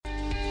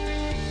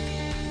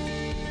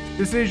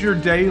This is your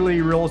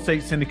daily real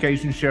estate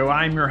syndication show.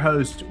 I'm your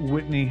host,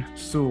 Whitney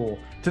Sewell.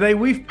 Today,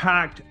 we've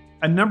packed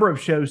a number of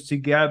shows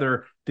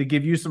together to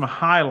give you some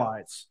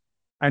highlights.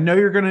 I know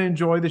you're going to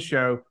enjoy the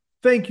show.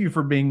 Thank you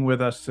for being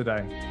with us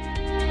today.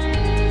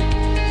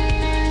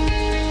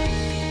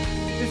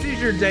 This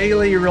is your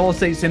daily real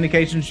estate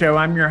syndication show.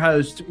 I'm your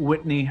host,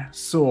 Whitney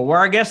Sewell, where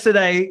our guests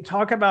today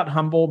talk about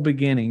humble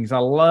beginnings. I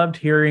loved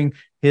hearing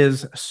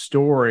his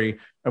story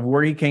of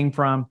where he came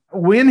from.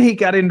 When he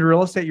got into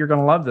real estate, you're going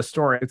to love the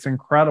story. It's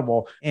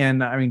incredible.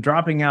 And I mean,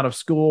 dropping out of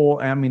school,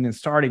 and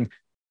starting,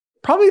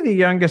 probably the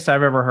youngest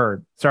I've ever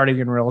heard starting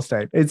in real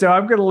estate. And so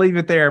I'm going to leave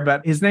it there,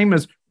 but his name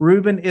is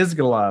Ruben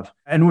Isgalov.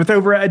 And with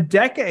over a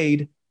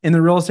decade in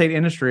the real estate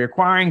industry,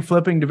 acquiring,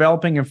 flipping,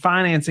 developing, and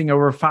financing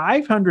over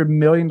 $500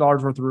 million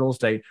worth of real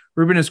estate,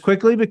 Ruben has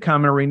quickly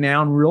become a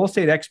renowned real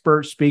estate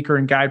expert, speaker,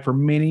 and guide for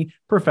many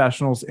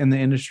professionals in the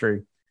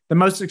industry. The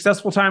most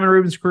successful time in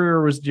Ruben's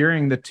career was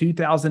during the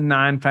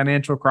 2009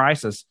 financial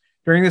crisis.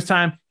 During this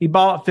time, he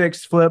bought,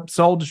 fixed, flipped,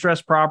 sold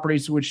distressed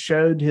properties, which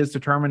showed his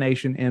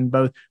determination in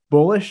both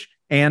bullish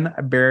and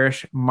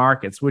bearish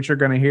markets, which you're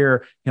going to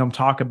hear him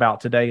talk about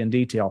today in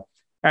detail.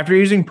 After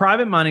using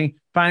private money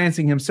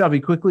financing himself, he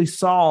quickly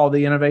saw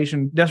the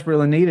innovation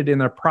desperately needed in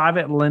the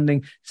private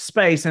lending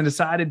space and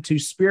decided to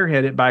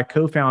spearhead it by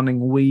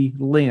co-founding We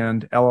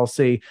Lend,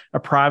 LLC, a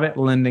private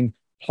lending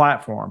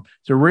platform.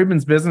 So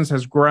Ruben's business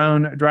has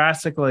grown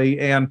drastically,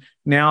 and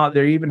now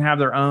they even have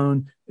their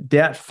own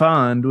debt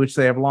fund, which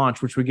they have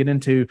launched, which we get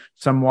into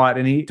somewhat.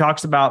 And he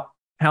talks about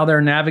how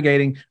they're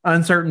navigating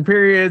uncertain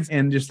periods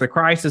and just the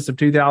crisis of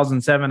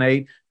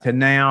 2007-8 to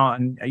now.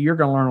 And you're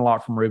going to learn a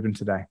lot from Ruben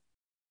today.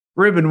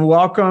 Ruben,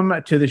 welcome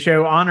to the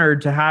show.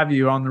 Honored to have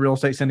you on the Real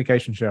Estate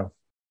Syndication Show.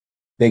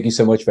 Thank you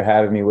so much for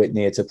having me,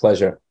 Whitney. It's a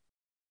pleasure.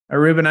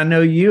 Ruben, I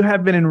know you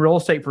have been in real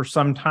estate for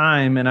some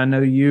time, and I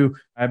know you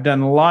have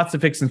done lots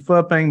of fix and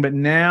flipping, but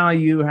now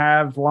you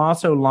have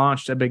also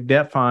launched a big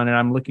debt fund, and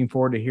I'm looking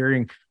forward to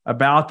hearing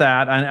about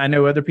that. I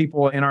know other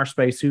people in our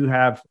space who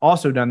have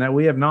also done that.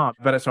 We have not,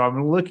 but so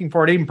I'm looking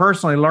forward to even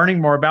personally learning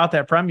more about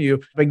that from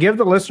you. But give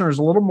the listeners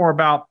a little more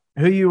about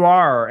who you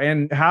are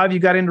and how have you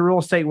got into real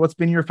estate? What's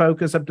been your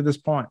focus up to this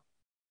point?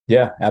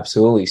 Yeah,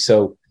 absolutely.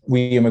 So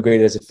we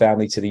immigrated as a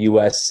family to the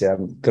U.S.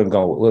 I'm going to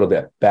go a little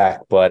bit back,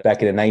 but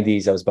back in the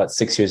 90s, I was about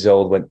 6 years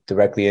old, went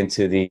directly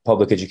into the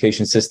public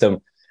education system,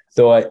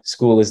 thought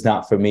school is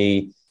not for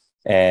me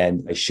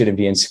and I shouldn't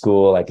be in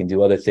school. I can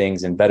do other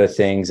things and better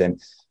things.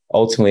 And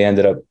ultimately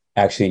ended up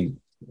actually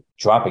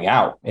dropping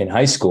out in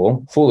high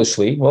school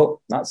foolishly.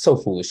 Well, not so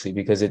foolishly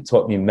because it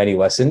taught me many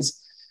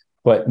lessons,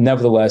 but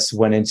nevertheless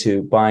went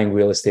into buying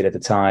real estate at the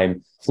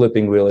time,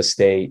 flipping real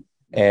estate.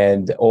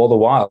 And all the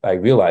while, I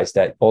realized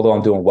that although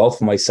I'm doing well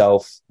for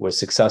myself, we're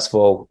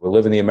successful, we're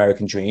living the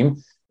American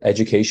dream,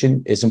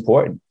 education is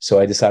important. So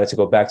I decided to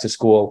go back to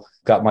school,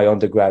 got my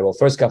undergrad. Well,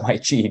 first got my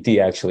GED,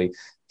 actually,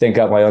 then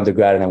got my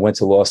undergrad, and I went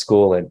to law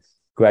school and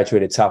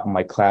graduated top of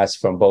my class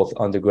from both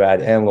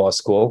undergrad and law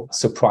school.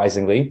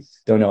 Surprisingly,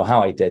 don't know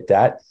how I did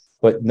that.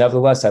 But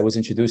nevertheless, I was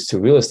introduced to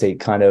real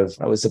estate I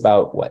was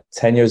about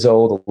 10 years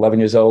old, 11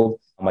 years old.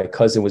 My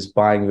cousin was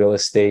buying real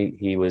estate.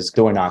 He was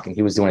door knocking.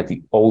 He was doing it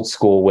the old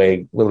school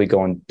way, literally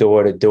going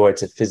door to door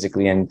to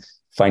physically and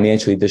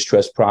financially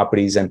distressed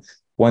properties. And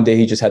one day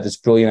he just had this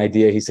brilliant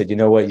idea. He said, you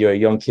know what, you're a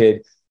young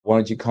kid. Why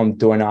don't you come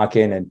door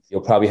knocking and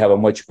you'll probably have a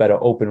much better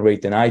open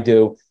rate than I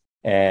do.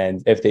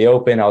 And if they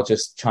open, I'll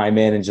just chime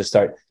in and just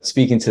start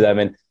speaking to them.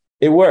 And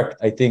it worked.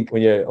 I think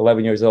when you're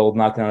 11 years old,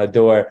 knocking on a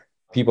door,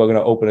 people are going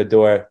to open a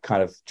door,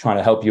 kind of trying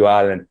to help you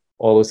out. And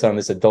all of a sudden,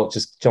 this adult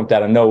just jumped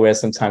out of nowhere,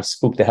 sometimes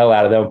spooked the hell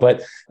out of them.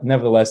 But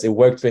nevertheless, it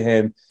worked for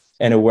him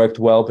and it worked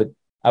well. But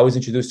I was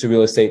introduced to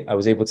real estate. I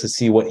was able to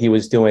see what he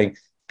was doing,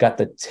 got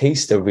the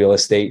taste of real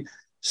estate,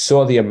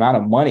 saw the amount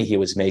of money he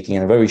was making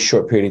in a very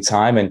short period of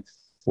time. And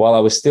while I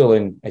was still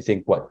in, I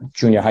think,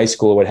 junior high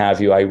school or what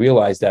have you, I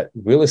realized that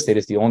real estate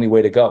is the only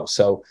way to go.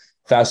 So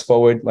fast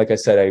forward, like I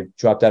said, I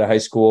dropped out of high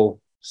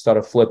school,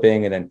 started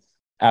flipping, and then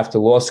after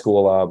law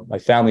school, my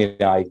family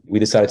and I, we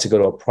decided to go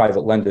to a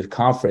private lender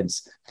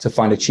conference to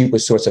find a cheaper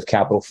source of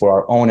capital for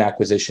our own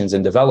acquisitions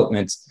and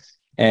developments.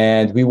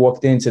 And we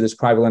walked into this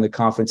private lender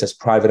conference as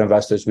private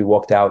investors. We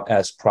walked out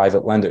as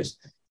private lenders.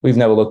 We've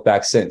never looked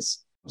back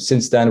since.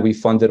 Since then, we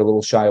funded a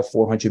little shy of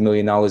 $400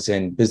 million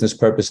in business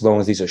purpose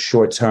loans. These are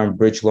short-term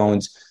bridge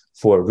loans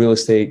for real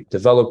estate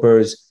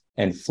developers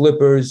and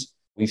flippers.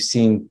 We've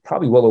seen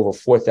probably well over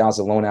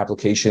 4,000 loan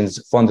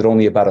applications, funded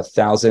only about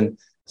 1,000.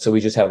 So we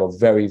just have a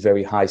very,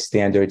 very high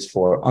standards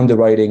for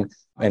underwriting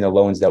and the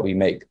loans that we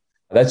make.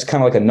 That's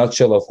kind of like a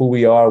nutshell of who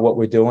we are, what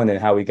we're doing, and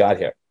how we got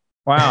here.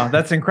 Wow,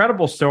 that's an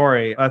incredible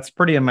story. That's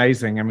pretty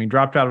amazing. I mean,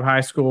 dropped out of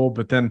high school,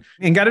 but then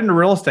and got into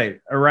real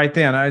estate right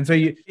then. And so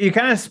you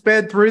kind of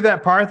sped through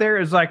that part there.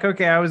 It's like,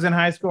 okay, I was in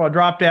high school, I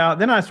dropped out.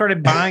 Then I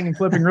started buying and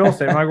flipping real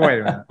estate. I'm like, wait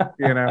a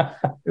minute,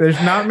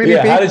 there's not many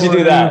people how did you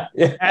do that?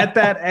 At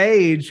that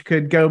age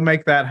could go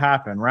make that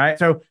happen, right?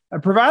 So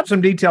provide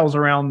some details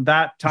around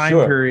that time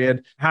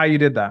period, how you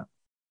did that.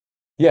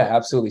 Yeah,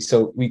 absolutely.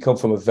 So we come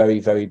from a very,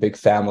 very big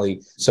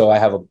family. So I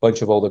have a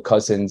bunch of older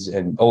cousins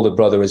and older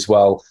brother as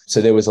well.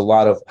 So there was a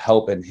lot of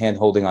help and hand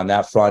holding on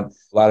that front.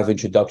 A lot of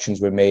introductions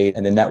were made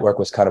and the network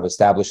was kind of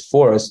established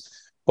for us,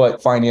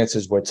 but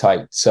finances were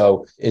tight.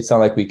 So it's not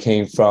like we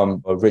came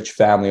from a rich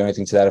family or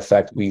anything to that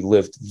effect. We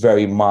lived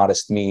very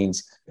modest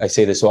means. I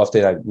say this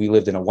often. We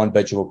lived in a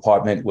one-bedroom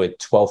apartment with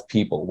 12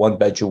 people, one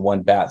bedroom,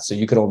 one bath. So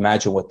you can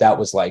imagine what that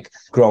was like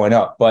growing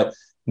up. But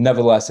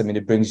nevertheless, I mean,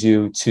 it brings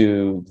you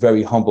to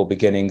very humble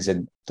beginnings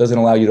and doesn't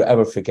allow you to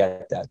ever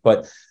forget that.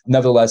 But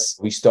nevertheless,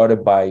 we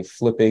started by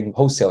flipping,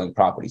 wholesaling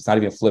properties, not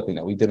even flipping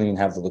them. We didn't even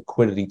have the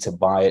liquidity to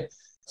buy it.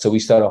 So we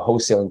started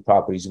wholesaling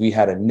properties. We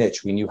had a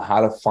niche. We knew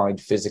how to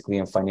find physically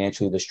and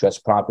financially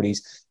distressed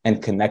properties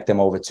and connect them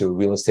over to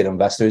real estate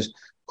investors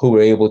who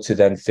were able to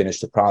then finish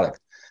the product.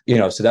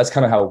 So that's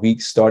kind of how we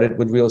started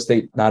with real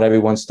estate. Not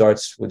everyone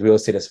starts with real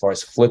estate as far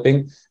as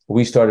flipping.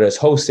 We started as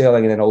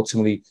wholesaling, and then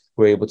ultimately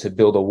we're able to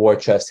build a war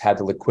chest, had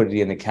the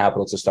liquidity and the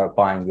capital to start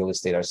buying real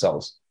estate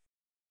ourselves.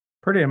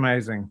 Pretty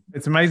amazing.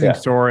 It's an amazing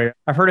story.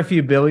 I've heard a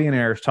few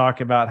billionaires talk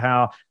about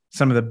how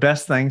some of the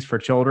best things for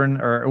children,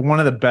 or one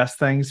of the best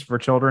things for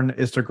children,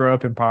 is to grow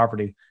up in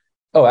poverty.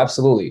 Oh,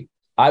 absolutely.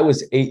 I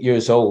was 8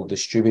 years old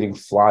distributing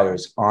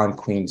flyers on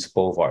Queens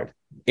Boulevard.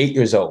 8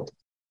 years old.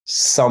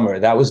 Summer.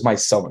 That was my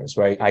summers,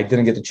 right? I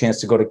didn't get the chance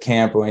to go to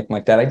camp or anything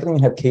like that. I didn't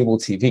even have cable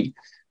TV,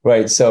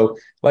 right? So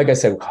like I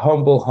said,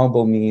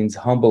 humble means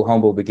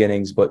humble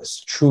beginnings, but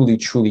truly,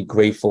 truly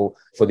grateful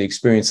for the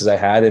experiences I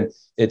had. And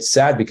it's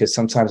sad because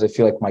sometimes I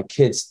feel like my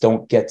kids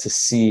don't get to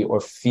see or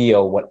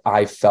feel what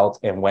I felt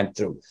and went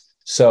through.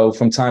 So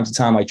from time to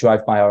time, I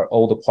drive by our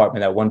old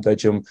apartment, that one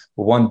bedroom,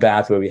 one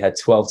bath where we had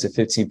 12 to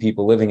 15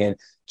 people living in,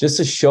 just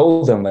to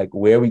show them like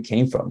where we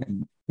came from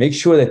and make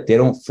sure that they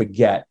don't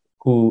forget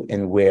who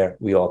and where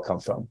we all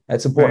come from.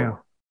 That's important.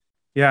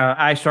 Yeah,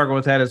 I struggle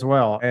with that as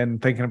well. And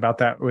thinking about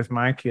that with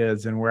my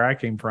kids and where I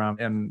came from.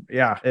 And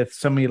yeah, it's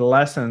so many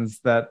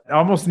lessons that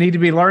almost need to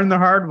be learned the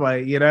hard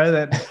way,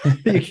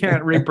 that you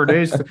can't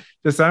reproduce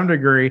to some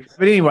degree.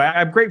 But anyway,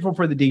 I'm grateful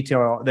for the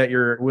detail that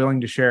you're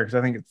willing to share because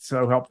I think it's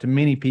so helped to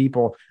many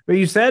people. But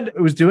you said it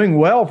was doing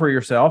well for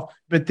yourself,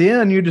 but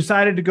then you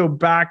decided to go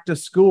back to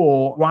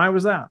school. Why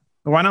was that?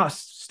 Why not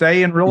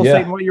stay in real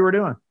estate and what you were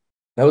doing?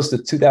 That was the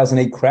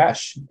 2008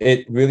 crash.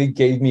 It really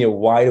gave me a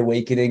wide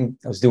awakening.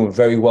 I was doing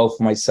very well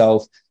for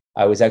myself.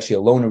 I was actually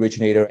a loan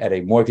originator at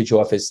a mortgage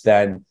office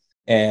then.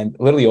 And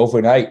literally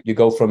overnight, you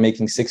go from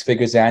making six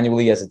figures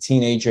annually as a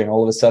teenager, and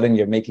all of a sudden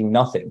you're making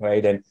nothing,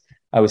 right? And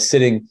I was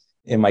sitting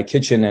in my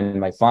kitchen and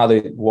my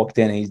father walked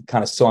in and he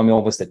kind of saw me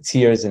almost at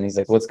tears. And he's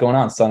like, "What's going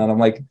on, son?" And I'm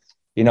like,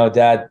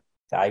 Dad,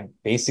 I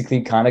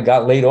basically kind of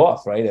got laid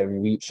off, right? I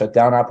mean, we shut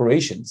down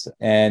operations.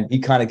 And he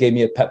kind of gave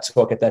me a pep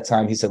talk at that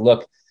time. He said,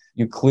 "Look,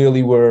 you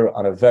clearly were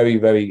on a very,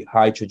 very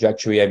high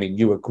trajectory. I mean,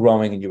 you were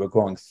growing and you were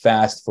growing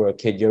fast for a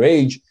kid your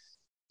age,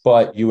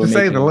 but you were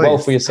making well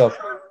for yourself."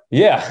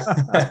 Yeah,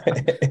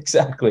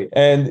 exactly.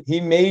 And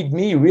he made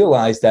me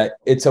realize that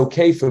it's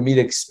okay for me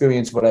to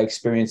experience what I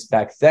experienced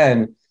back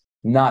then,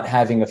 not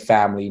having a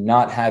family,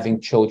 not having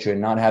children,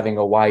 not having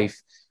a wife.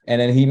 And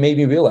then he made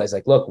me realize,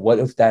 like, look, what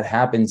if that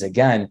happens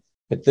again?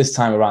 But this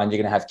time around,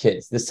 you're going to have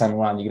kids. This time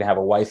around, you're going to have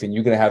a wife and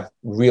you're going to have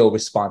real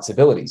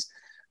responsibilities.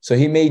 So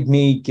he made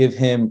me give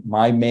him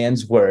my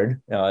man's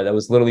word. That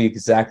was literally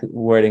exact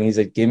wording. He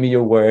said, "Give me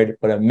your word,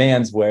 but a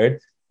man's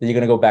word, that you're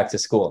going to go back to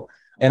school."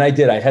 And I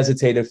did. I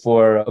hesitated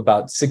for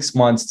about 6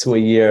 months to a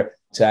year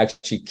to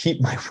actually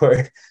keep my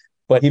word,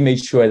 but he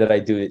made sure that I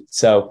do it.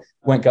 So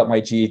got my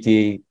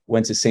GED,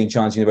 went to St.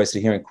 John's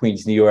University here in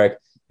Queens, New York,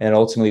 and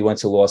ultimately went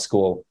to law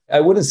school. I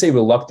wouldn't say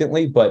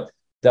reluctantly, but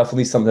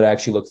definitely something that I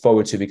actually look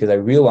forward to because I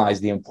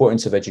realized the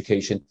importance of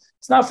education.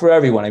 It's not for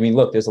everyone. I mean,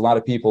 look, there's a lot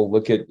of people,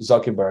 look at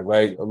Zuckerberg,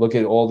 right? Look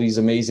at all these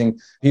amazing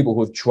people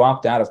who have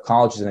dropped out of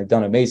colleges and have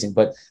done amazing.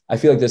 But I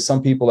feel like there's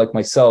some people like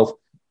myself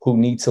who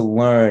need to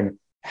learn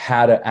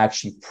how to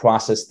actually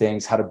process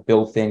things, how to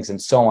build things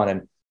and so on.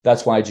 And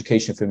that's why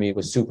education for me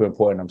was super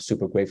important. I'm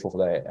super grateful for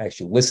that. I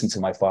actually listened to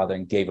my father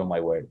and gave him my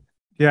word.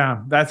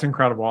 Yeah, that's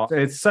incredible.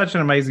 It's such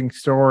an amazing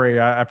story.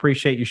 I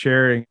appreciate you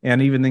sharing.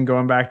 And even then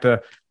going back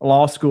to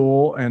law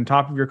school and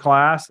top of your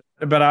class.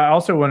 But I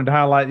also wanted to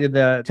highlight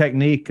the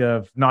technique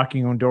of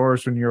knocking on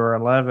doors when you were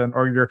 11,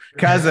 or your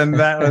cousin.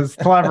 That was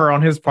clever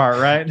on his part,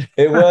 right?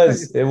 It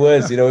was. It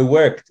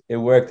worked. I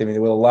mean,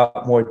 there were a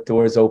lot more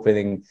doors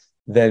opening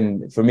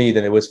for me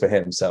than it was for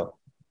him. So,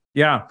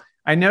 yeah.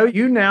 I know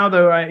you now,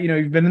 though,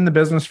 you've been in the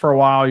business for a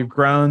while. You've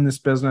grown this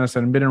business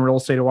and been in real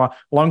estate a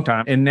long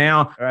time. And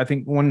now I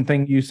think one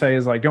thing you say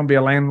is like, don't be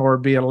a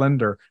landlord, be a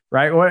lender,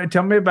 right?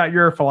 Tell me about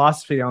your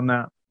philosophy on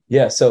that.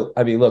 Yeah. So,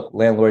 I mean, look,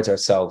 landlords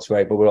ourselves,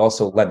 right? But we're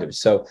also lenders.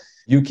 So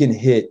you can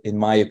hit, in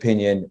my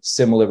opinion,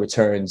 similar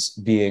returns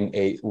being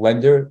a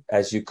lender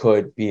as you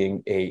could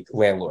being a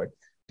landlord.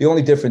 The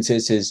only difference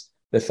is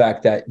the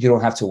fact that you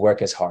don't have to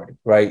work as hard,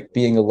 right?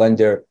 Being a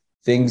lender,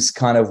 things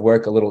kind of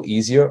work a little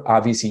easier.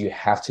 Obviously, you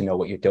have to know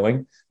what you're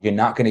doing. You're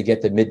not going to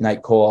get the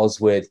midnight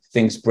calls with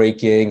things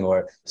breaking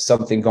or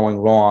something going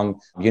wrong.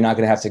 You're not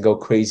going to have to go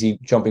crazy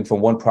jumping from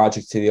one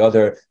project to the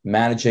other,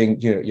 managing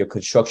your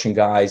construction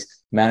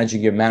guys,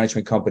 managing your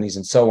management companies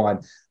and so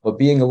on. But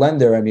being a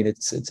lender, I mean,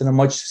 it's in a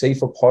much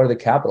safer part of the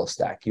capital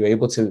stack. You're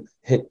able to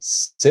hit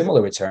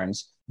similar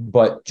returns,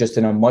 but just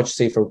in a much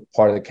safer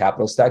part of the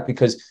capital stack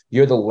because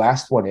you're the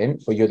last one in,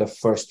 but you're the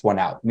first one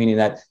out, meaning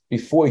that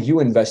before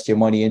you invest your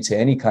money into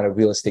any kind of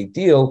real estate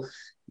deal,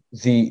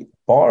 the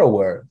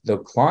borrower, the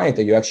client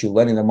that you're actually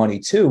lending the money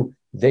to,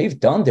 they've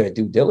done their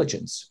due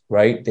diligence,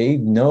 right? They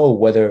know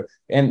whether,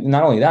 and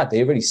not only that,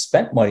 they already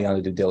spent money on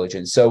the due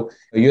diligence. So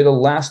you're the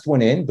last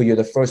one in, but you're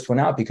the first one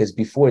out because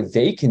before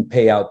they can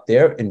pay out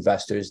their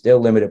investors, their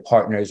limited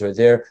partners or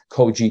their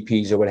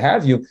co-GPs or what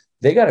have you,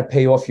 they got to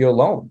pay off your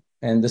loan.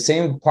 And the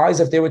same applies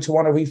if they were to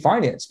want to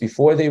refinance.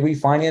 Before they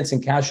refinance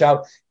and cash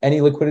out any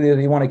liquidity that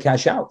they want to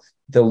cash out,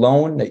 the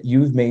loan that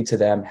you've made to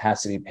them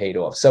has to be paid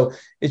off. So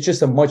it's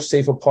just a much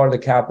safer part of the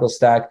capital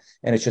stack,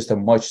 and it's just a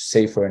much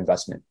safer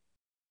investment.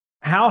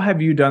 How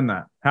have you done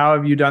that? How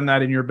have you done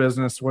that in your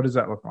business? What does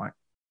that look like?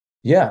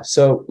 Yeah.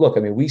 So look,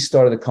 I mean, we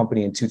started the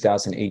company in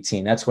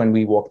 2018. That's when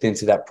we walked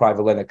into that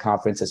private lender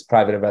conference as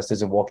private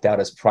investors and walked out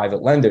as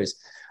private lenders.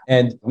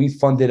 And we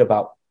funded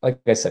about,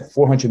 like I said,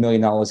 $400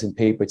 million in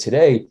paper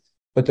today.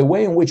 But the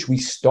way in which we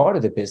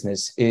started the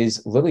business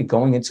is literally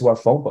going into our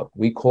phone book.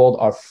 We called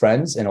our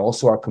friends and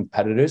also our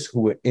competitors who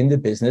were in the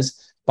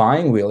business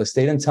buying real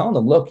estate and telling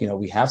them, look,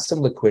 we have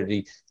some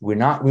liquidity. We're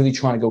not really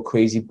trying to go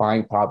crazy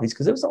buying properties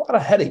because there was a lot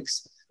of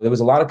headaches. There was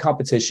a lot of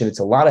competition. It's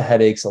a lot of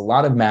headaches, a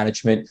lot of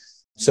management.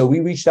 So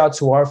we reached out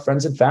to our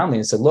friends and family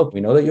and said, look,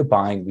 we know that you're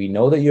buying. We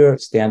know that you're a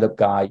stand-up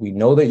guy. We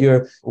know that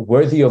you're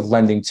worthy of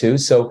lending to.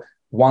 So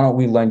why don't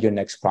we lend your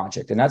next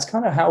project? And that's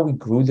kind of how we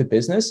grew the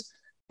business.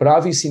 But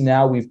obviously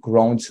now we've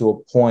grown to a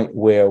point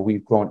where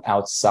we've grown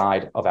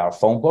outside of our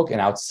phone book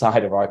and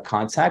outside of our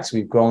contacts.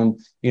 We've grown,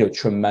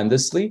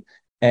 tremendously.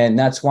 And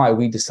that's why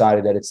we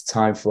decided that it's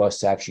time for us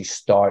to actually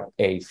start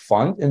a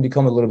fund and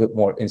become a little bit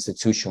more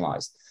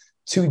institutionalized.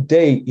 To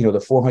date, the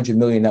 400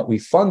 million that we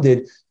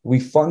funded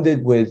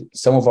with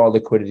some of our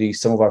liquidity,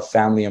 some of our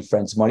family and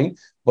friends' money,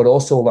 but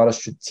also a lot of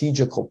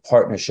strategical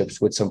partnerships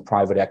with some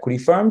private equity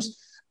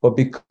firms. But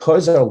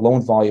because our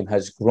loan volume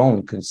has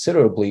grown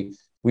considerably,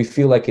 we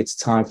feel like it's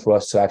time for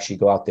us to actually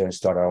go out there and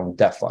start our own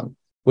debt fund,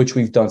 which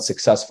we've done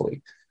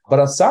successfully. But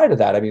outside of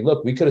that, I mean,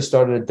 look, we could have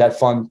started a debt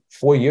fund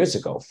 4 years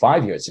ago,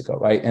 5 years ago,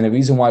 right? And the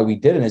reason why we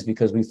didn't is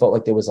because we felt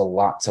like there was a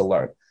lot to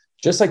learn.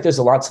 Just like there's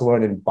a lot to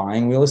learn in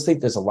buying real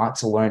estate, there's a lot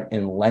to learn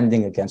in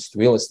lending against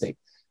real estate.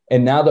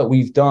 And now that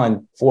we've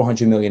done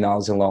 $400 million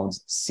in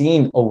loans,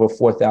 seen over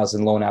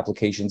 4,000 loan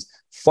applications,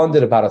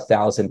 funded about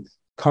 1,000,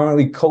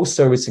 currently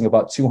co-servicing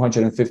about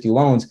 250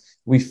 loans,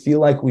 we feel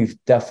like we've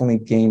definitely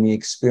gained the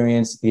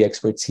experience, the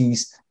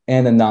expertise,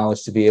 and the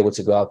knowledge to be able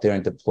to go out there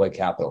and deploy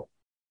capital.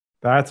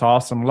 That's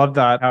awesome. Love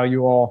that. How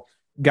you all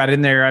got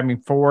in there. I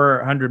mean,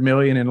 400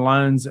 million in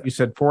loans. You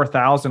said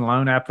 4,000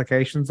 loan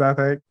applications, I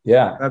think.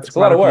 Yeah. That's a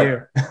lot of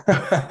work.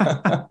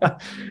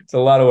 It's a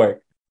lot of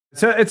work.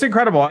 So it's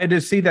incredible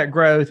to see that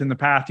growth and the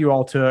path you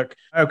all took.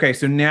 Okay.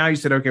 So now you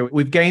said, okay,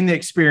 we've gained the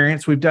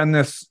experience. We've done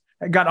this,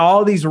 got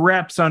all these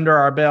reps under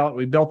our belt.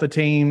 We built the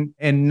team,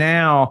 and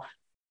now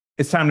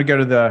it's time to go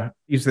to the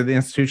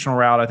institutional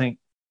route, I think.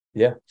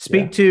 Yeah.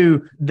 Speak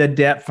to the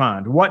debt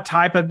fund. What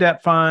type of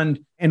debt fund,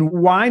 and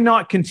why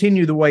not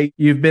continue the way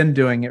you've been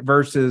doing it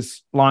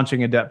versus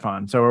launching a debt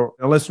fund? So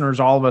the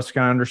listeners, all of us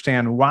can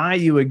understand why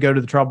you would go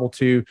to the trouble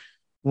to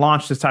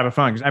launch this type of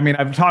fund. I mean,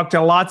 I've talked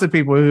to lots of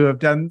people who have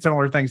done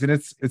similar things, and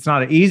it's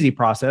not an easy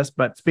process,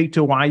 but speak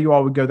to why you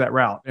all would go that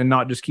route and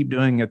not just keep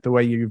doing it the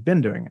way you've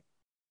been doing it.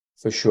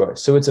 For sure.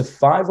 So it's a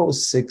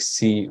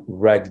 506C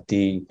Reg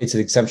D. It's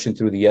an exemption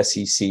through the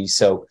SEC.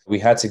 So we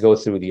had to go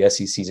through the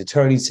SEC's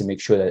attorneys to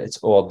make sure that it's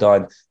all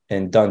done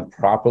and done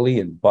properly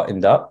and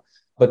buttoned up.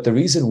 But the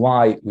reason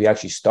why we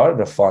actually started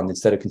a fund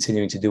instead of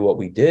continuing to do what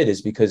we did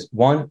is because,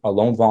 one, our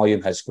loan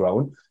volume has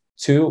grown.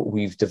 Two,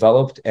 we've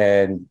developed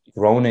and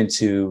grown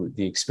into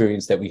the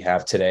experience that we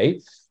have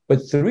today.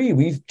 But three,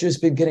 we've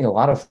just been getting a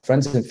lot of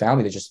friends and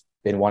family that just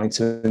been wanting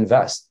to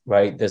invest,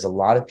 right? There's a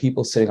lot of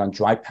people sitting on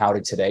dry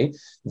powder today.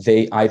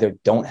 They either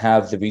don't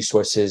have the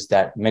resources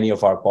that many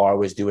of our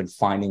borrowers do in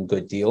finding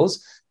good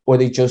deals, or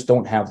they just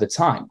don't have the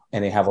time,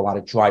 and they have a lot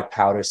of dry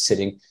powder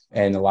sitting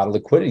and a lot of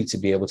liquidity to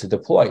be able to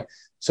deploy.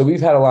 So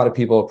we've had a lot of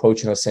people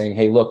approaching us saying,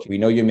 hey, look, we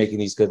know you're making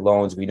these good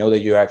loans. We know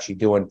that you're actually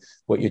doing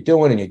what you're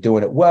doing and you're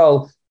doing it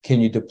well.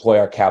 Can you deploy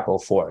our capital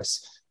for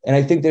us? And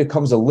I think there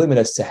comes a limit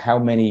as to how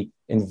many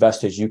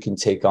investors you can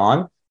take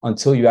on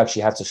until you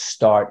actually have to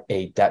start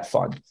a debt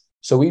fund.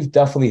 So we've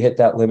definitely hit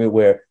that limit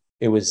where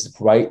it was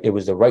right. It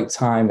was the right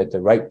time at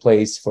the right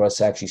place for us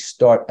to actually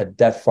start a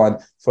debt fund,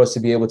 for us to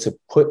be able to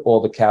put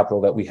all the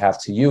capital that we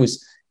have to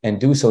use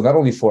and do so not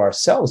only for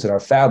ourselves and our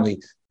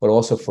family, but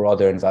also for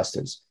other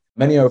investors.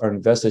 Many of our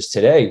investors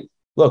today,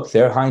 look,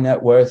 they're high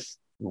net worth,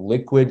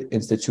 liquid,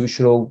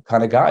 institutional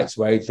kind of guys,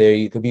 right?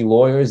 They could be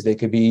lawyers, they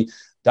could be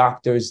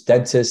doctors,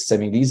 dentists. I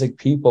mean, these are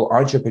people,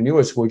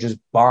 entrepreneurs who are just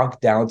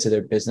bogged down to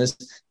their business.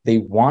 They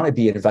want to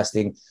be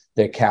investing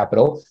their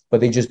capital,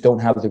 but they just don't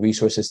have the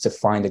resources to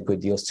find the good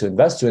deals to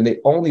invest to. And they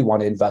only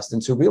want to invest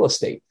into real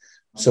estate.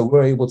 So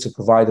we're able to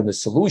provide them a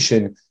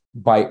solution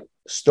by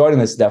starting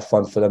this debt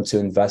fund for them to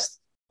invest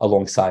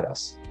alongside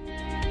us.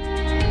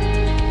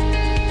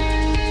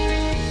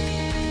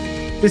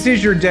 This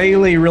is your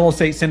daily real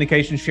estate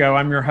syndication show.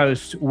 I'm your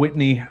host,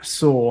 Whitney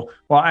Sewell.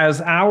 Well,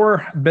 as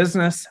our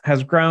business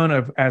has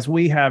grown, as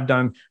we have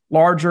done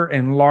larger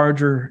and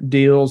larger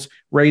deals,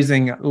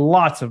 raising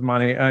lots of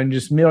money and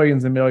just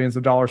millions and millions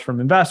of dollars from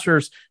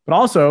investors, but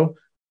also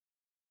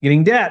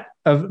getting debt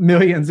of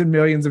millions and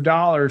millions of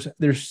dollars,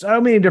 there's so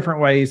many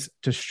different ways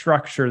to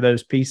structure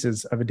those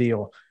pieces of a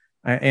deal.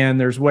 And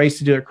there's ways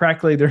to do it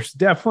correctly. There's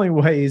definitely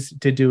ways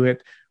to do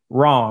it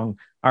wrong.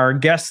 Our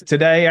guest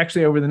today,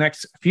 actually over the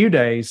next few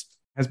days,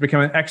 has become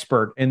an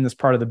expert in this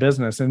part of the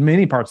business and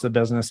many parts of the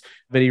business.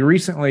 But he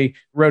recently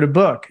wrote a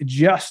book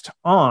just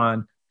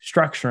on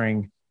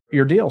structuring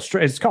your deal.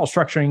 It's called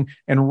Structuring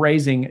and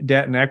Raising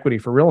Debt and Equity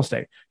for Real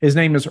Estate. His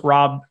name is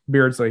Rob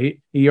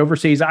Beardsley. He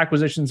oversees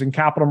acquisitions and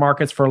capital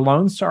markets for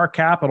Lone Star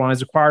Capital and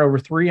has acquired over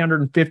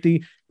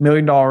 $350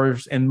 million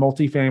in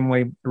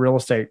multifamily real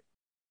estate.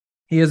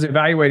 He has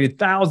evaluated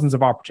thousands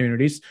of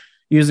opportunities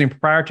using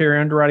proprietary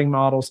underwriting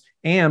models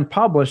and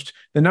published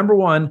the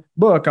 #1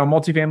 book on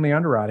multifamily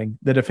underwriting,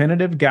 The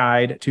Definitive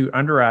Guide to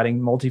Underwriting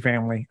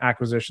Multifamily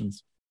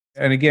Acquisitions.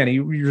 And again, he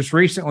just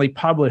recently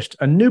published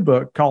a new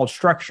book called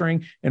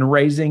Structuring and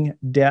Raising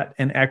Debt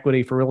and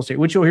Equity for Real Estate,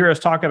 which you'll hear us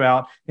talk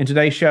about in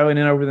today's show. And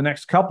then over the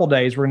next couple of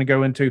days, we're going to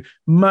go into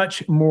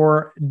much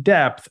more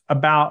depth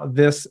about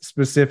this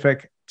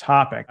specific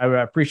topic. I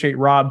appreciate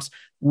Rob's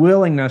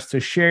willingness to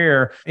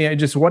share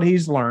just what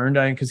he's learned,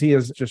 because he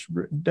has just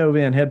dove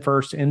in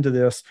headfirst into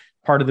this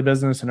part of the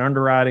business and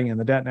underwriting and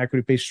the debt and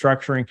equity piece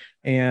structuring.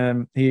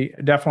 And he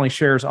definitely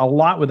shares a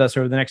lot with us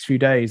over the next few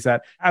days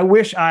that I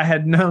wish I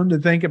had known to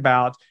think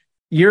about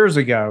years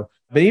ago.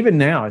 But even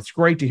now, it's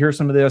great to hear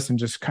some of this and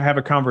just have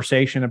a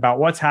conversation about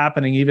what's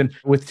happening even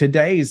with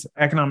today's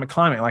economic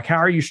climate. Like, how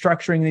are you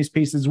structuring these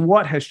pieces?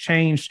 What has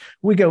changed?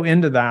 We go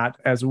into that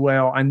as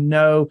well. I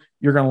know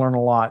you're going to learn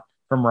a lot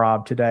from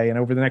Rob today and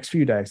over the next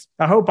few days.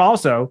 I hope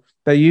also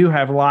that you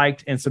have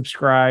liked and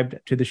subscribed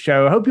to the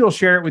show. I hope you'll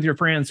share it with your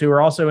friends who are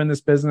also in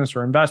this business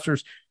or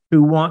investors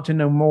who want to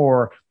know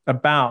more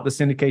about the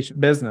syndication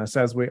business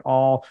as we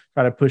all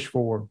try to push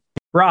forward.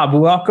 Rob,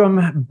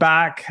 welcome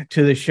back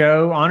to the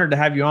show. Honored to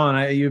have you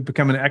on. You've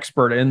become an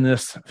expert in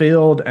this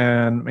field,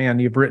 and man,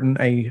 you've written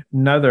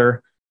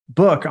another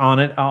book on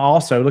it.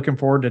 Also, looking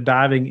forward to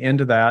diving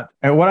into that.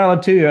 And what I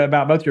love too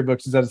about both your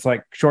books is that it's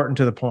like short and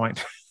to the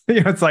point.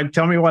 It's like,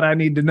 tell me what I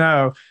need to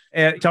know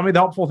and tell me the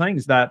helpful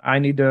things that I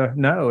need to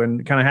know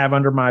and kind of have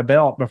under my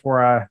belt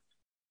before I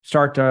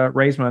start to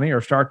raise money or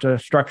start to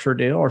structure a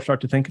deal or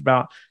start to think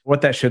about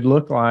what that should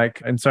look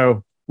like. And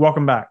so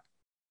welcome back.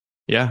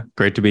 Yeah,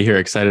 great to be here.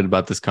 Excited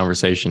about this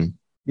conversation.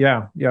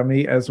 Yeah,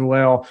 me as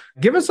well.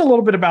 Give us a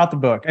little bit about the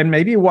book and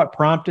maybe what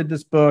prompted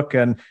this book,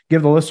 and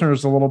give the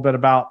listeners a little bit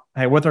about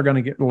what they're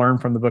going to learn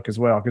from the book as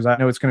well, because I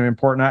know it's going to be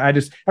important.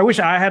 I wish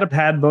I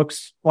had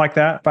books like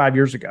that 5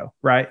 years ago,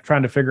 right?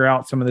 Trying to figure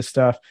out some of this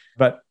stuff,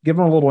 but give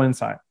them a little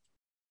insight.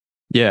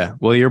 Yeah,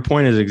 well, your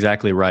point is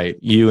exactly right.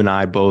 You and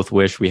I both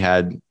wish we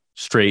had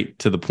straight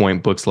to the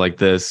point books like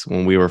this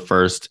when we were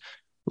first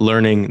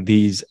learning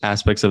these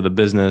aspects of the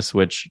business,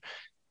 which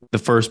the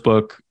first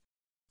book,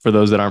 for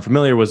those that aren't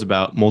familiar, was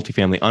about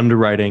multifamily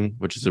underwriting,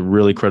 which is a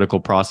really critical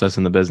process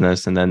in the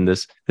business. And then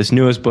this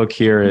newest book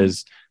here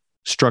is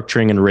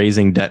Structuring and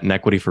Raising Debt and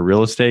Equity for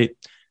Real Estate.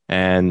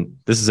 And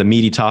this is a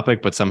meaty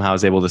topic, but somehow I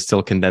was able to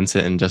still condense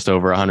it in just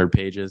over 100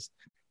 pages.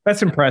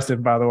 That's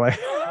impressive, by the way.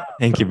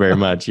 Thank you very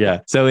much. Yeah.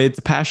 So it's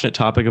a passionate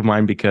topic of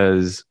mine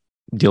because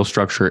deal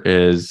structure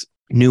is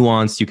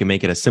nuanced. You can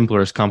make it as simple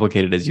or as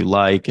complicated as you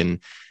like. And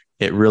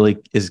it really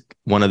is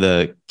one of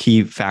the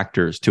key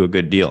factors to a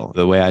good deal.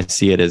 The way I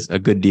see it is a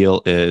good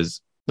deal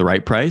is the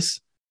right price,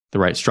 the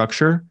right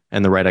structure,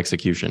 and the right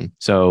execution.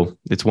 So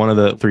it's one of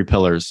the 3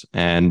 pillars.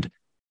 And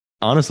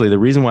honestly, the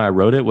reason why I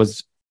wrote it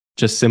was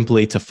just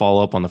simply to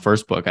follow up on the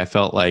first book. I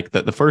felt like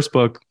that the first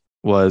book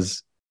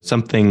was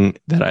something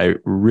that I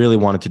really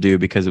wanted to do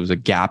because it was a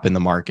gap in the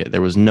market.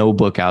 There was no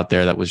book out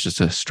there that was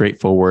just a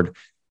straightforward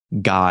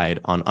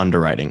guide on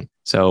underwriting.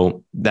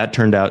 So that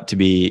turned out to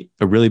be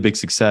a really big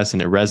success,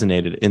 and it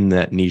resonated in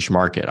that niche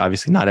market.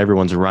 Obviously, not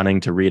everyone's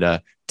running to read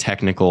a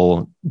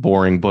technical,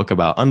 boring book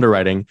about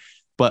underwriting,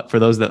 but for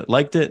those that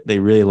liked it, they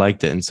really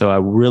liked it. And so I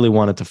really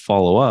wanted to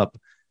follow up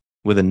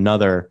with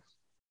another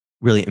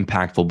really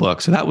impactful book.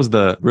 So that was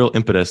the real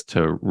impetus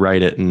to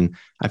write it. And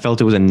I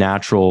felt it was a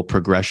natural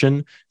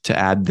progression to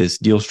add this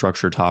deal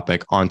structure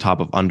topic on top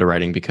of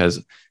underwriting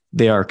because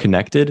they are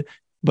connected,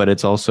 but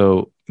it's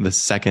also the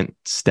second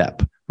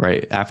step,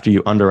 right? After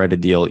you underwrite a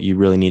deal, you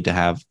really need to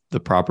have the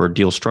proper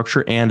deal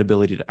structure and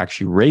ability to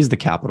actually raise the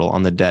capital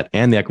on the debt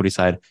and the equity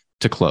side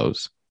to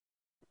close.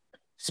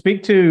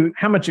 Speak to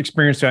how much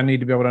experience do I need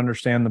to be able to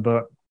understand the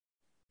book?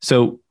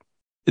 So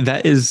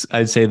That is,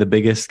 I'd say, the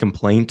biggest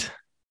complaint,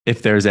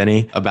 if there's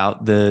any,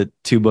 about the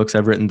two books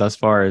I've written thus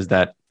far, is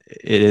that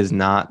it is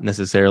not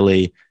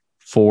necessarily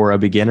for a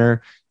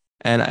beginner.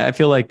 And I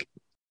feel like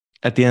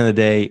at the end of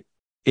the day,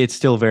 it's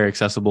still very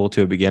accessible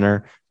to a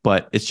beginner,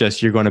 but it's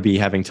just you're going to be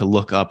having to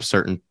look up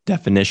certain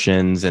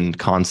definitions and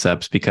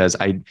concepts because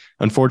I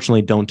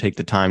unfortunately don't take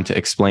the time to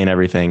explain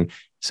everything.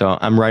 So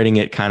I'm writing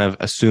it kind of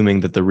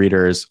assuming that the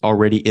reader is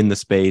already in the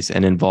space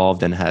and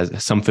involved and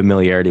has some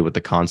familiarity with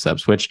the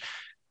concepts, which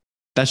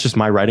that's just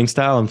my writing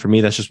style. And for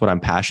me, that's just what I'm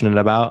passionate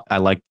about. I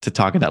like to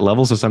talk at that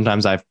level. So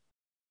sometimes I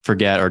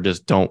forget or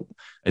just don't,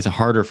 it's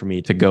harder for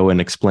me to go and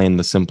explain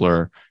the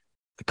simpler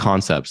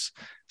concepts.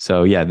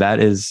 So yeah, that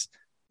is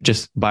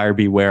just buyer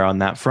beware on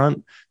that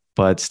front.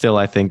 But still,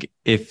 I think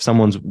if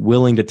someone's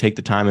willing to take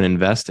the time and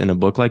invest in a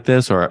book like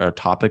this or a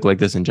topic like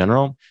this in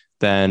general,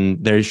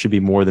 then they should be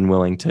more than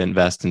willing to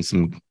invest in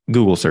some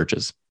Google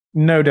searches.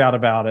 No doubt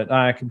about it.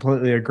 I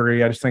completely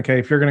agree. I just think, hey,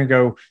 if you're going to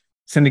go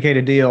syndicate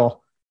a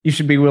deal, you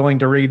should be willing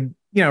to read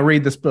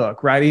this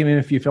book, right? Even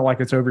if you feel like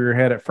it's over your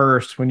head at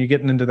first when you're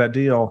getting into that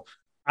deal.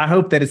 I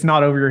hope that it's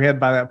not over your head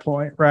by that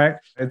point, right?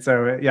 And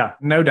so, yeah,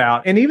 no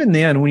doubt. And even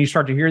then, when you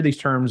start to hear these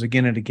terms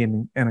again and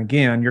again and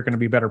again, you're going to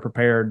be better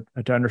prepared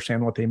to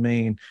understand what they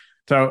mean.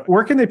 So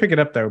where can they pick it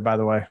up, though, by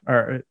the way?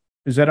 Or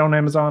is that on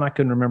Amazon? I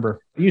couldn't remember.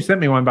 You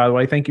sent me one, by the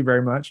way. Thank you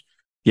very much.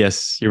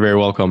 Yes, you're very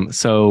welcome.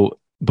 So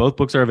both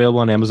books are available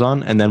on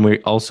Amazon. And then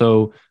we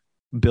also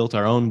built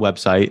our own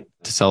website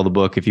to sell the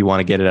book if you want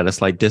to get it at a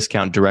slight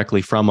discount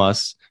directly from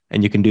us.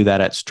 And you can do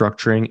that at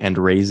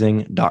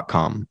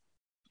structuringandraising.com.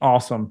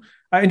 Awesome.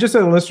 And just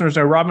so the listeners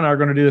know, Rob and I are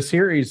going to do a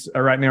series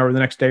right now over the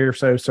next day or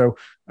so. So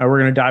we're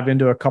going to dive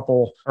into a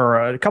couple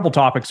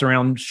topics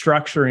around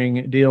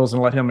structuring deals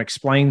and let him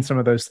explain some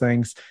of those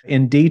things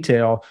in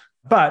detail.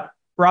 But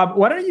Rob,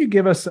 why don't you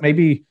give us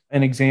maybe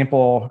an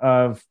example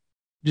of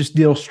just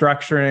deal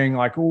structuring?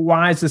 Like,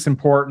 why is this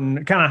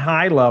important? Kind of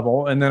high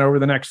level. And then over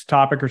the next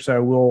topic or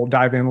so, we'll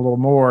dive in a little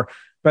more.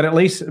 But at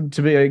least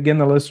to begin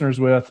the listeners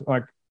with,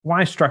 like,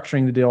 why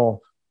structuring the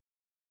deal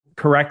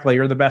correctly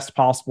or the best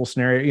possible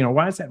scenario?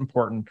 Why is that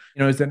important?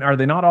 Are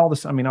they not all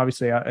this? I mean,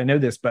 obviously I know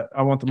this, but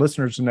I want the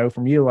listeners to know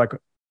from you, like,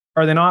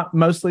 are they not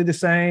mostly the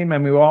same? I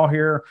mean, we all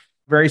hear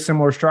very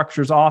similar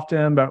structures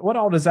often, but what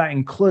all does that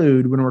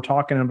include when we're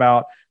talking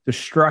about the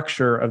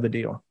structure of the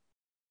deal?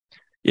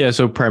 Yeah.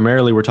 So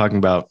primarily we're talking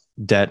about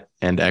debt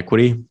and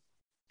equity.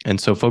 And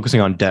so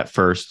focusing on debt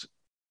first,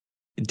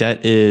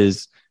 debt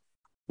is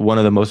one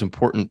of the most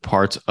important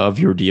parts of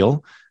your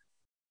deal,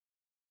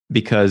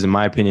 because in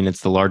my opinion,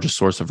 it's the largest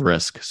source of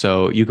risk.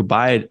 So you could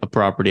buy a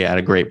property at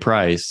a great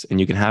price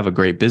and you can have a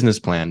great business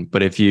plan,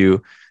 but if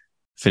you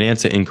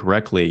finance it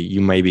incorrectly,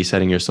 you may be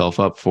setting yourself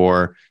up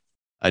for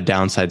a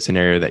downside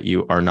scenario that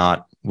you are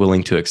not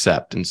willing to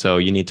accept. And so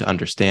you need to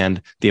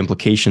understand the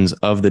implications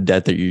of the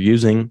debt that you're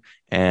using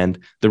and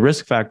the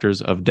risk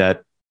factors of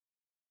debt,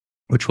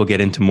 which we'll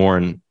get into more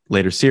in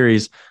later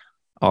series,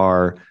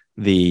 are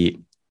the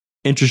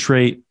interest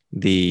rate,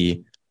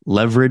 the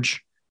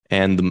leverage,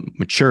 and the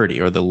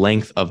maturity or the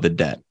length of the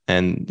debt.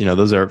 And,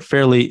 those are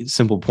fairly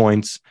simple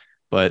points,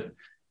 but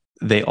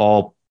they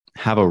all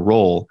have a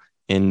role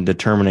in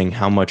determining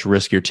how much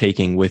risk you're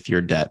taking with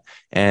your debt.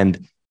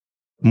 And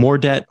more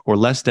debt or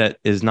less debt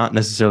is not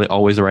necessarily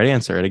always the right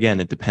answer. And again,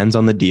 it depends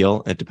on the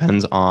deal. It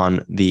depends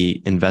on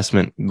the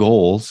investment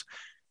goals.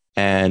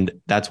 And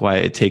that's why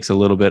it takes a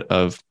little bit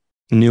of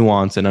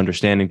nuance and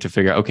understanding to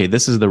figure out, okay,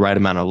 this is the right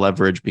amount of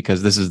leverage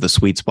because this is the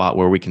sweet spot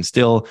where we can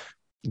still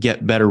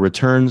get better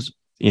returns,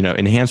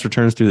 enhance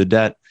returns through the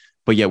debt,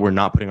 but yet we're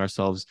not putting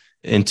ourselves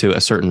into a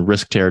certain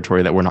risk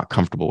territory that we're not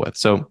comfortable with.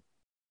 So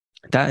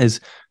that is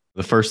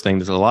the first thing.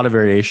 There's a lot of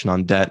variation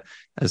on debt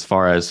as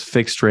far as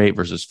fixed rate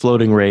versus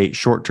floating rate,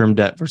 short-term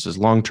debt versus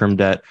long-term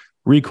debt,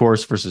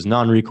 recourse versus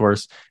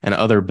non-recourse, and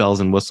other bells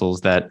and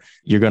whistles that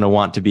you're going to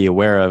want to be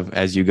aware of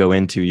as you go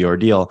into your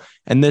deal.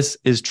 And this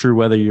is true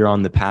whether you're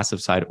on the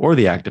passive side or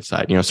the active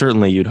side.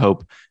 Certainly you'd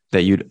hope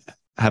that you'd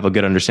have a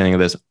good understanding of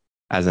this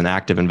as an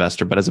active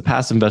investor, but as a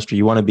passive investor,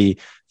 you want to be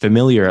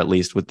familiar at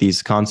least with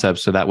these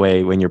concepts. So that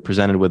way, when you're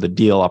presented with a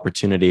deal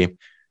opportunity,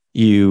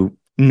 you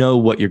know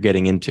what you're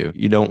getting into.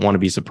 You don't want to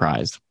be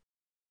surprised.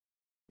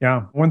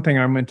 Yeah. One thing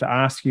I meant to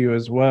ask you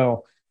as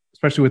well,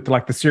 especially with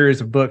the series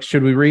of books,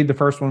 should we read the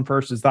first one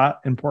first? Is that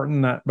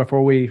important that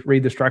before we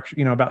read the structure,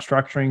 about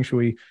structuring, should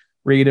we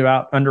read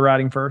about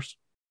underwriting first?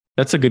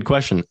 That's a good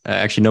question.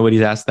 Actually,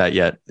 nobody's asked that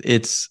yet.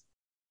 It's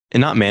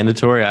not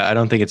mandatory. I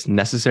don't think it's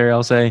necessary,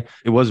 I'll say.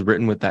 It was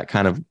written with that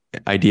kind of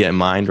idea in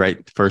mind,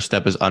 right? First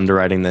step is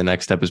underwriting. The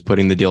next step is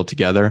putting the deal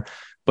together.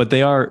 But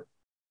they are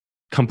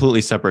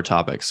completely separate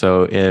topics.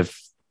 So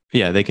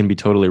they can be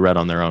totally read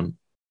on their own.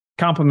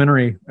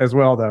 Complementary as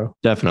well, though.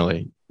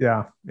 Definitely.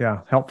 Yeah.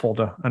 Helpful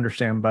to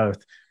understand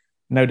both.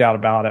 No doubt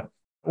about it.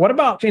 What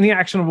about any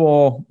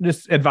actionable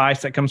just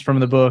advice that comes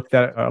from the book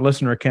that a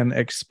listener can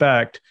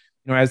expect,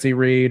 as they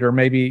read, or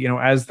maybe,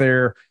 as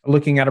they're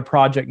looking at a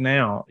project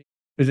now?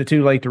 Is it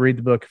too late to read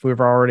the book if we've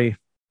already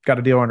got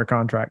a deal under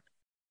contract?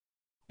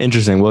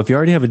 Interesting. Well, if you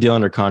already have a deal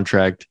under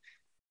contract,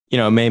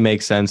 it may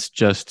make sense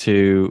just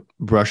to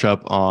brush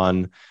up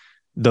on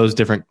those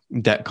different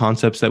debt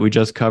concepts that we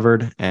just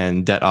covered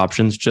and debt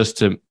options, just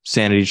to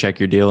sanity check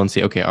your deal and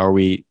see, okay, are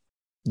we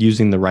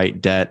using the right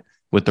debt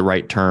with the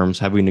right terms?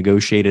 Have we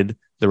negotiated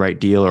the right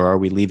deal, or are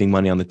we leaving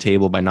money on the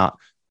table by not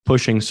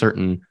pushing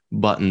certain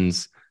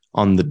buttons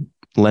on the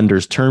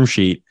lender's term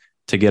sheet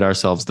to get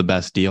ourselves the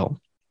best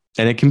deal?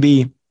 And it can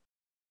be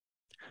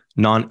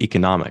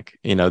non-economic.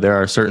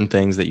 There are certain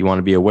things that you want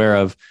to be aware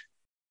of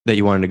that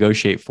you want to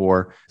negotiate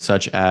for,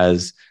 such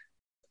as,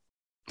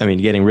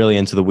 getting really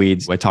into the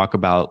weeds, I talk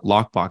about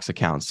lockbox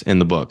accounts in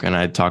the book. And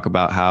I talk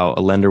about how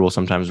a lender will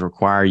sometimes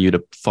require you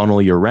to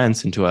funnel your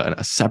rents into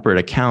a separate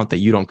account that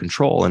you don't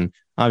control. And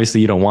obviously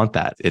you don't want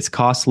that. It's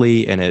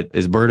costly and it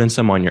is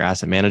burdensome on your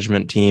asset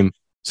management team.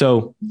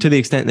 So to the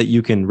extent that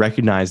you can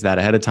recognize that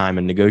ahead of time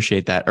and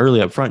negotiate that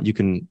early up front, you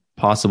can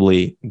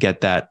possibly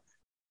get that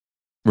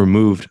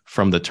removed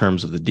from the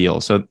terms of the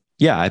deal. So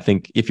yeah, I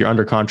think if you're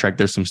under contract,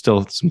 there's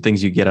still some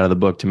things you get out of the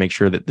book to make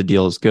sure that the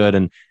deal is good.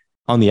 And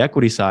on the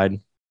equity side,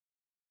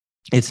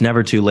 it's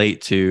never too late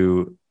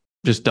to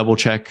just double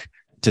check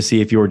to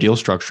see if your deal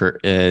structure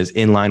is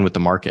in line with the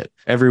market.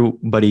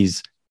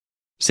 Everybody's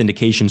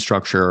syndication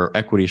structure or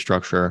equity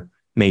structure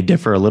may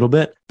differ a little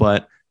bit,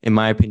 but in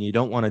my opinion, you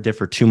don't want to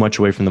differ too much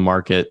away from the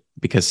market,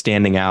 because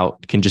standing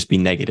out can just be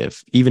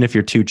negative. Even if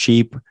you're too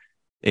cheap,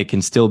 it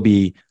can still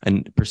be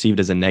perceived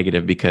as a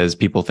negative, because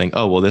people think,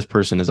 oh, well, this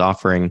person is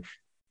offering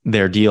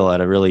their deal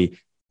at a really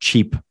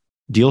cheap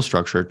deal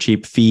structure,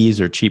 cheap fees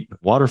or cheap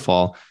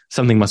waterfall.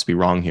 Something must be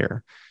wrong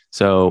here.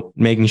 So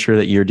making sure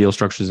that your deal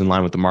structure is in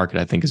line with the market,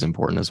 I think, is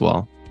important as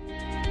well.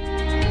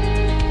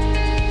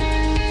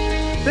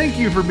 Thank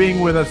you for being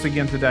with us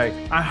again today.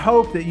 I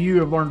hope that you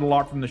have learned a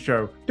lot from the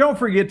show. Don't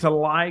forget to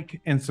like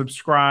and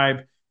subscribe.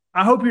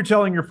 I hope you're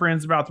telling your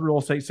friends about the Real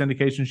Estate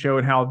Syndication Show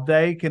and how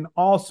they can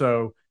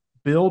also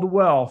build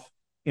wealth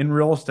in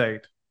real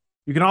estate.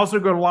 You can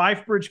also go to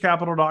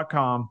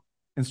lifebridgecapital.com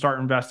and start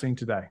investing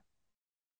today.